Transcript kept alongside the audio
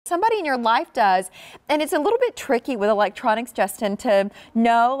somebody in your life does. And it's a little bit tricky with electronics, Justin, to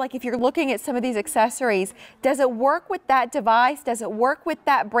know, like if you're looking at some of these accessories, does it work with that device? Does it work with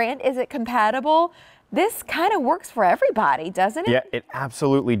that brand? Is it compatible? This kind of works for everybody, doesn't it? Yeah, it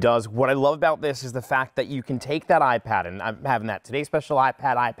absolutely does. What I love about this is the fact that you can take that iPad, and I'm having that Today Special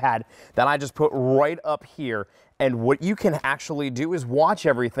iPad that I just put right up here. And what you can actually do is watch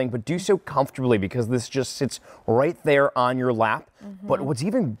everything, but do so comfortably because this just sits right there on your lap. But what's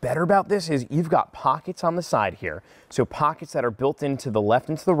even better about this is you've got pockets on the side here. So pockets that are built into the left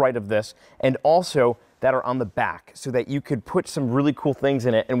and to the right of this, and also that are on the back so that you could put some really cool things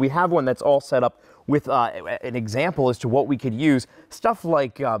in it. And we have one that's all set up with an example as to what we could use. Stuff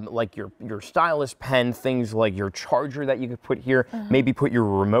like your stylus pen, things like your charger that you could put here, maybe put your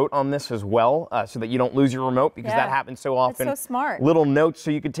remote on this as well so that you don't lose your remote because that happens so often. That's so smart. Little notes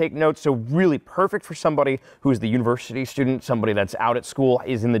so you could take notes. So really perfect for somebody who is the university student, somebody that's out at school,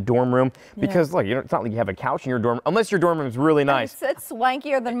 is in the dorm room. Because look, it's not like you have a couch in your dorm, unless your dorm room is really nice. It's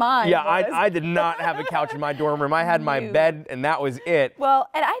swankier than mine. Yeah, I did not have a couch in my dorm room. I had my bed and that was it. Well,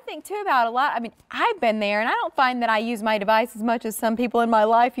 and I think too about a lot, I mean, I've been there and I don't find that I use my device as much as some people in my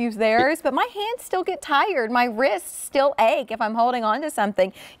life use theirs, but my hands still get tired. My wrists still ache if I'm holding on to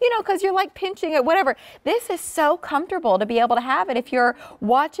something, you know, because you're like pinching it, whatever. This is so comfortable to be able to have it if you're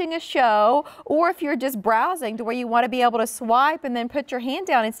watching a show or if you're just browsing to where you want to be able to swipe and then put your hand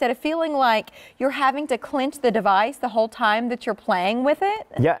down instead of feeling like you're having to clench the device the whole time that you're playing with it.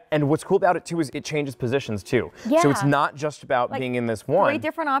 Yeah, and what's cool about it too is it changes positions too. Yeah. So it's not just about like being in this one. 3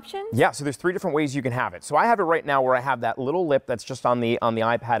 different options? Yeah, so there's 3 different ways you can have it. So I have it right now where I have that little lip that's just on the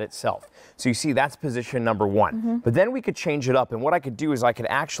iPad itself. So you see that's position number 1. But then we could change it up, and what I could do is I could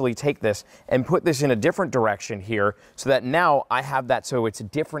actually take this and put this in a different direction here so that now I have that so it's a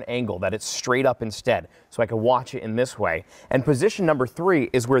different angle, that it's straight up instead. So I can watch it in this way. And position number 3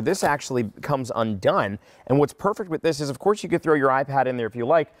 is where this actually comes undone. And what's perfect with this is, of course, you could throw your iPad in there if you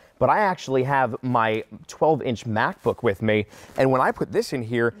like, but I actually have my 12-inch MacBook with me. And when I put this in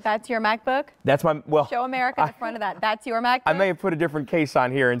here... That's your MacBook? That's my, well... Show America the front of that. That's your MacBook? I may have put a different case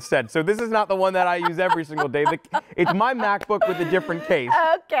on here instead. So this is not the one that I use every single day. It's my MacBook with a different case.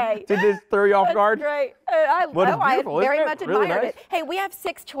 Okay. Did this throw you off guard? Great. I very much really admired nice? it. Hey, we have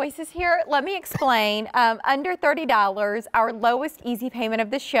 6 choices here. Let me explain. Under $30, our lowest easy payment of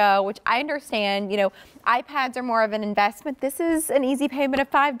the show, which I understand, you know, iPads are more of an investment. This is an easy payment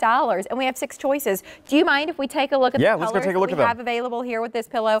of $5, and we have 6 choices. Do you mind if we take a look at the colors let's go take a look at them. We have available here with this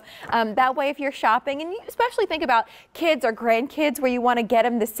pillow? That way, if you're shopping, and you especially think about kids or grandkids where you want to get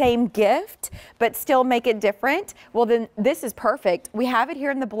them the same gift, but still make it different, well, then this is perfect. We have it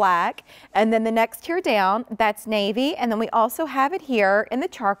here in the black, and then the next tier down, that's navy, and then we also have it here in the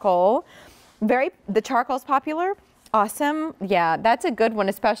charcoal. The charcoal's popular. Awesome. Yeah, that's a good one,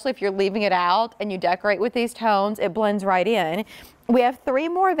 especially if you're leaving it out and you decorate with these tones. It blends right in. We have 3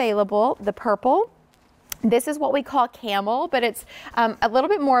 more available. The purple. This is what we call camel, but it's a little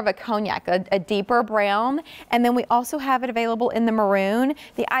bit more of a cognac, a deeper brown. And then we also have it available in the maroon.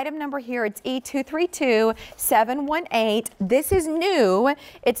 The item number here, it's E232718. This is new.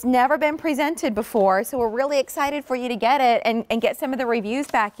 It's never been presented before, so we're really excited for you to get it and get some of the reviews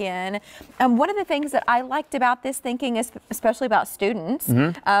back in. One of the things that I liked about this, thinking especially about students,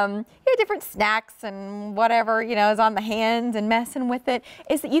 you know, different snacks and whatever, you know, is on the hands and messing with it,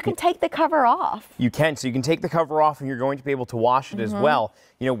 is that you can take the cover off. You can. So you can take the cover off and you're going to be able to wash it as well.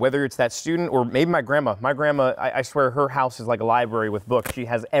 You know, whether it's that student or maybe my grandma. My grandma, I swear her house is like a library with books. She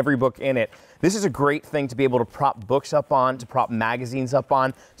has every book in it. This is a great thing to be able to prop books up on, to prop magazines up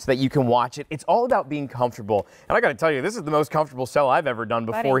on so that you can watch it. It's all about being comfortable. And I got to tell you, this is the most comfortable sell I've ever done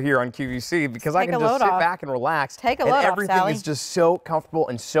before here on QVC because I can just sit back and relax. Take a load off, everything Sally. is just so comfortable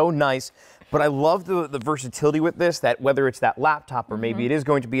and so nice. But I love the versatility with this, that whether it's that laptop or maybe it is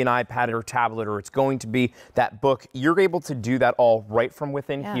going to be an iPad or tablet or it's going to be that book, you're able to do that all right from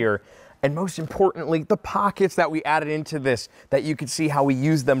within here. And most importantly, the pockets that we added into this, that you can see how we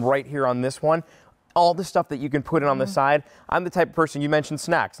use them right here on this one. All the stuff that you can put in on the side. I'm the type of person, you mentioned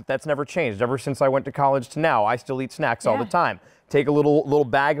snacks. That's never changed. Ever since I went to college to now, I still eat snacks all the time. Take a little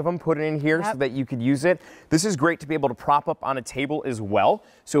bag of them, put it in here so that you could use it. This is great to be able to prop up on a table as well.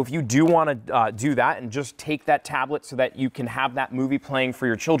 So if you do want to do that and just take that tablet so that you can have that movie playing for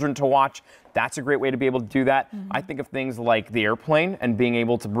your children to watch, that's a great way to be able to do that. I think of things like the airplane and being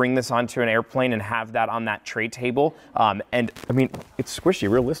able to bring this onto an airplane and have that on that tray table. And I mean, it's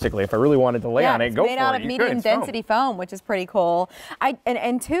squishy realistically. If I really wanted to lay on it, go for it. It's made out of medium density foam, which is pretty cool.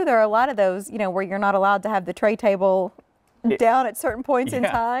 And two, there are a lot of those, you know, where you're not allowed to have the tray table down at certain points in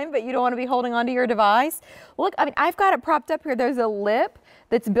time, but you don't want to be holding onto your device. Look, I mean, I've got it propped up here. There's a lip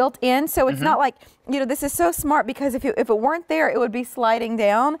that's built in, so it's not like, you know, this is so smart because if it weren't there, it would be sliding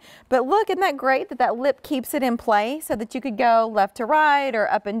down. But look, isn't that great that that lip keeps it in place so that you could go left to right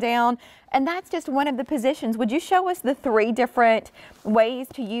or up and down? And that's just one of the positions. Would you show us the 3 different ways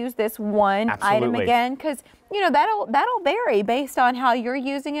to use this one item again? Because, you know, that'll vary based on how you're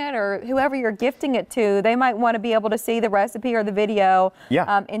using it or whoever you're gifting it to. They might want to be able to see the recipe or the video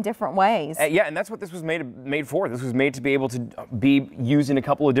in different ways. Yeah, and that's what this was made for. This was made to be able to be used in a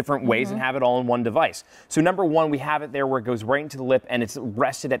couple of different ways and have it all in one device. So number one, we have it there where it goes right into the lip and it's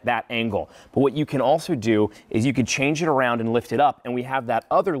rested at that angle. But what you can also do is you could change it around and lift it up, and we have that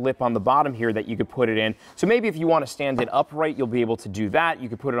other lip on the bottom here that you could put it in. So maybe if you want to stand it upright, you'll be able to do that. You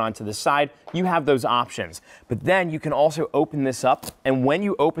could put it onto the side. You have those options. But then you can also open this up, and when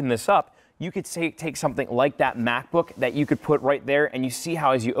you open this up, you could take something like that MacBook that you could put right there, and you see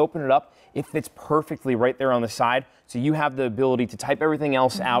how as you open it up, it fits perfectly right there on the side. So you have the ability to type everything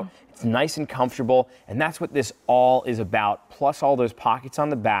else out. It's nice and comfortable, and that's what this all is about, plus all those pockets on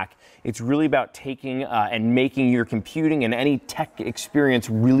the back. It's really about taking and making your computing and any tech experience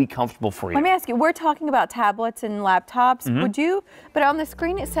really comfortable for you. Let me ask you, we're talking about tablets and laptops. Would you, but on the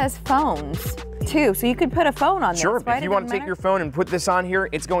screen it says phones too, so you could put a phone on this, right? If you want to take your phone and put this on here,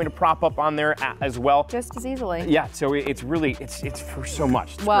 it's going to prop up on there as well. Just as easily. Yeah, so it's really, it's for so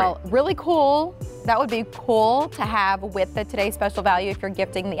much. It's well, great. Really cool. That would be cool to have with the Today's Special Value if you're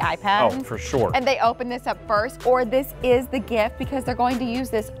gifting the iPad. Oh, for sure. And they open this up first, or this is the gift because they're going to use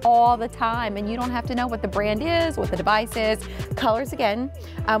this all the time and you don't have to know what the brand is, what the device is. Colors again,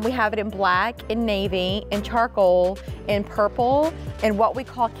 we have it in black, in navy, in charcoal, in purple, in what we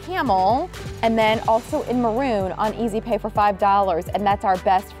call camel, and then also in maroon on Easy Pay for $5. And that's our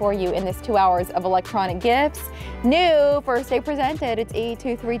best for you in this 2 hours of electronic gifts. New, first day presented, it's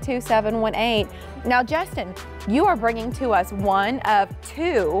E232718. Now, Justin, you are bringing to us one of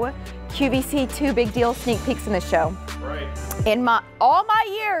 2 QVC 2 Big Deal sneak peeks in the show. Right. In all my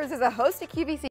years as a host of QVC,